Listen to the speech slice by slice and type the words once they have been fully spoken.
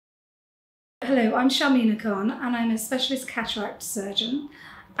Hello, I'm Sharmina Khan and I'm a specialist cataract surgeon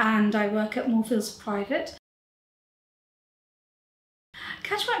and I work at Moorfields Private.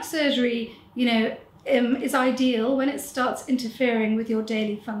 Cataract surgery, is ideal when it starts interfering with your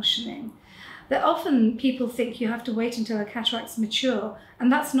daily functioning. That often people think you have to wait until a cataract's mature, and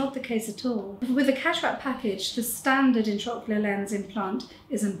that's not the case at all. With a cataract package, the standard intraocular lens implant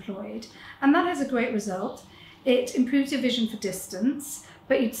is employed, and that has a great result. It improves your vision for distance,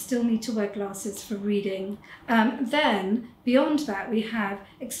 but you'd still need to wear glasses for reading. Then, beyond that, we have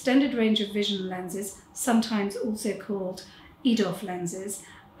extended range of vision lenses, sometimes also called EDOF lenses,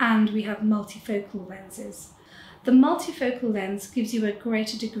 and we have multifocal lenses. The multifocal lens gives you a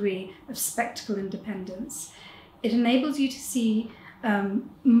greater degree of spectacle independence. It enables you to see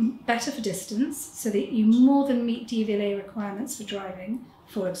better for distance, so that you more than meet DVLA requirements for driving,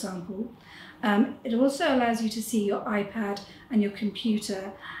 for example. It also allows you to see your iPad and your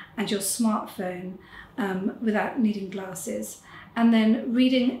computer and your smartphone without needing glasses. And then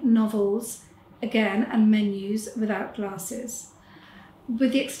reading novels, again, and menus without glasses.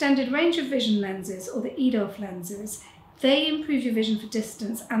 With the extended range of vision lenses, or the EDOF lenses, they improve your vision for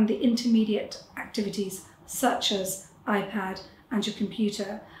distance and the intermediate activities such as iPad and your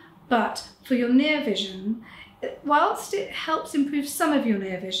computer. But for your near vision, whilst it helps improve some of your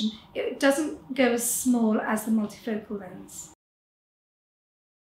near vision, it doesn't go as small as the multifocal lens.